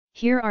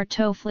Here are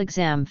TOEFL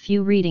exam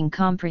few reading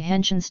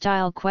comprehension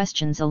style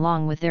questions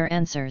along with their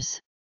answers.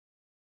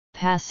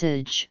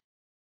 Passage.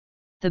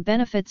 The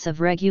benefits of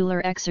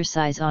regular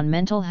exercise on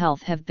mental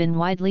health have been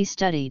widely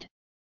studied.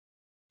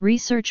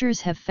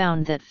 Researchers have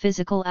found that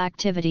physical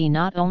activity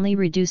not only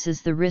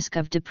reduces the risk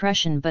of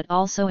depression but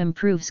also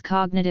improves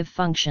cognitive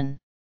function.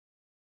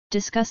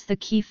 Discuss the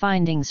key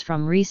findings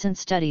from recent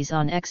studies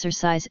on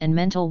exercise and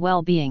mental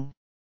well-being.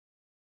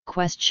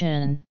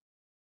 Question.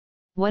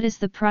 What is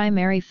the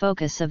primary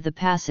focus of the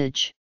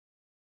passage?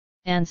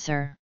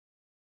 Answer.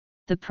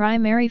 The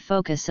primary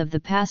focus of the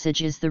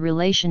passage is the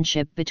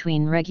relationship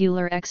between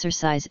regular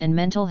exercise and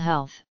mental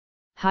health,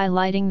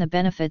 highlighting the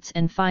benefits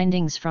and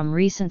findings from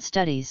recent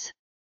studies.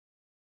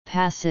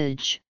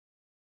 Passage.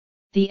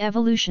 The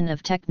evolution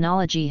of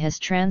technology has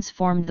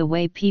transformed the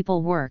way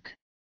people work.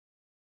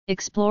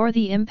 Explore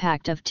the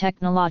impact of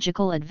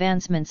technological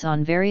advancements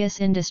on various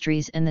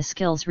industries and the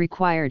skills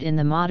required in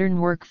the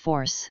modern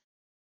workforce.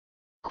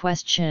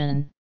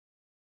 Question.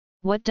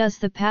 What does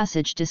the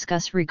passage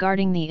discuss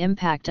regarding the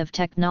impact of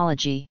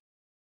technology?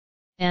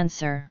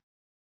 Answer.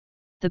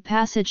 The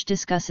passage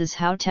discusses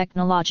how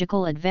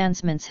technological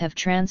advancements have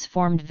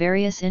transformed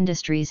various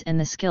industries and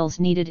the skills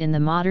needed in the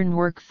modern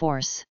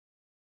workforce.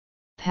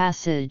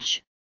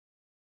 Passage.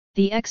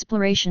 The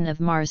exploration of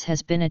Mars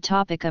has been a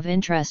topic of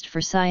interest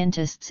for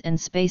scientists and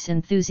space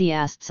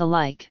enthusiasts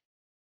alike.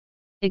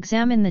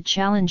 Examine the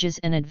challenges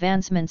and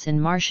advancements in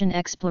Martian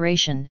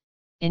exploration,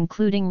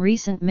 including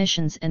recent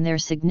missions and their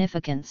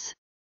significance.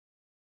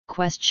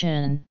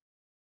 Question.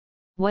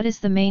 What is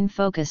the main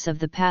focus of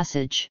the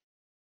passage?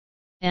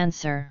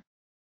 Answer.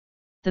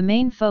 The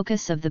main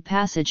focus of the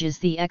passage is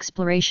the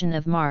exploration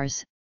of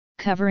Mars,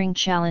 covering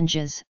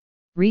challenges,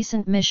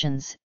 recent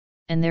missions,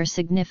 and their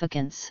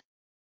significance.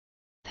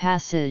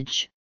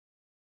 Passage.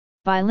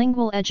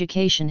 Bilingual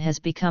education has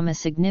become a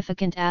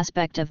significant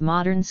aspect of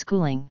modern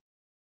schooling.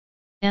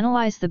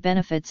 Analyze the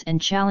benefits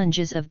and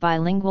challenges of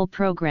bilingual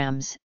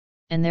programs,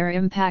 and their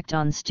impact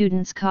on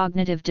students'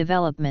 cognitive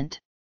development.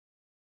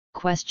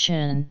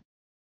 Question.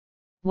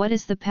 What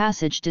is the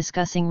passage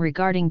discussing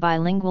regarding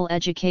bilingual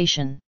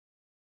education?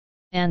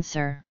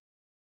 Answer.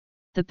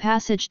 The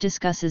passage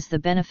discusses the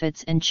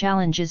benefits and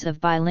challenges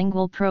of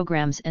bilingual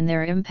programs and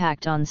their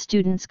impact on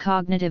students'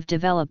 cognitive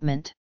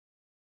development.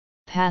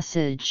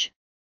 Passage.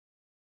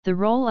 The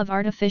role of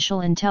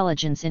artificial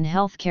intelligence in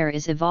healthcare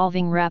is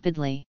evolving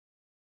rapidly.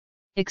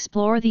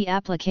 Explore the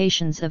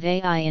applications of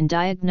AI in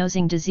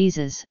diagnosing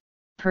diseases,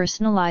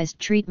 personalized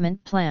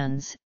treatment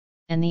plans,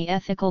 and the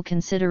ethical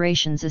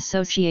considerations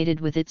associated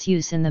with its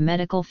use in the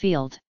medical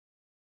field.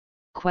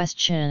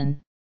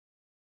 Question.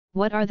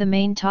 What are the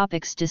main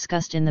topics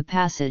discussed in the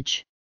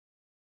passage?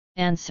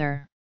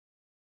 Answer.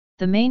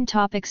 The main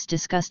topics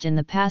discussed in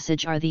the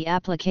passage are the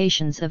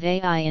applications of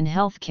AI in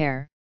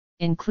healthcare,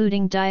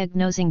 including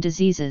diagnosing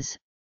diseases,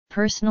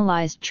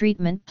 personalized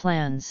treatment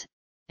plans,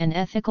 and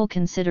ethical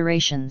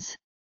considerations.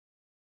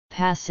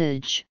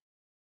 Passage.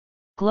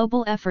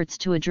 Global efforts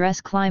to address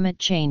climate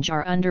change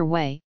are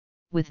underway,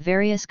 with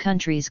various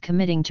countries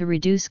committing to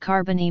reduce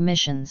carbon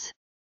emissions.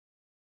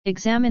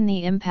 Examine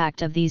the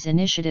impact of these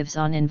initiatives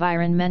on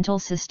environmental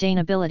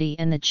sustainability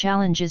and the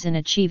challenges in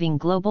achieving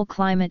global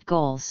climate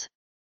goals.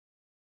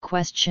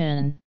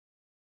 Question.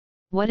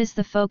 What is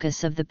the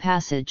focus of the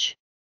passage?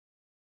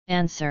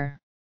 Answer.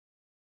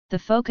 The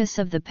focus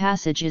of the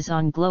passage is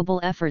on global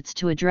efforts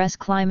to address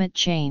climate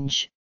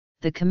change,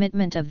 the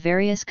commitment of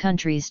various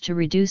countries to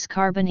reduce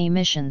carbon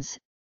emissions,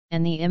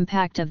 and the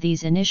impact of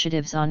these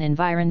initiatives on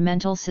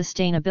environmental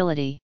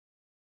sustainability.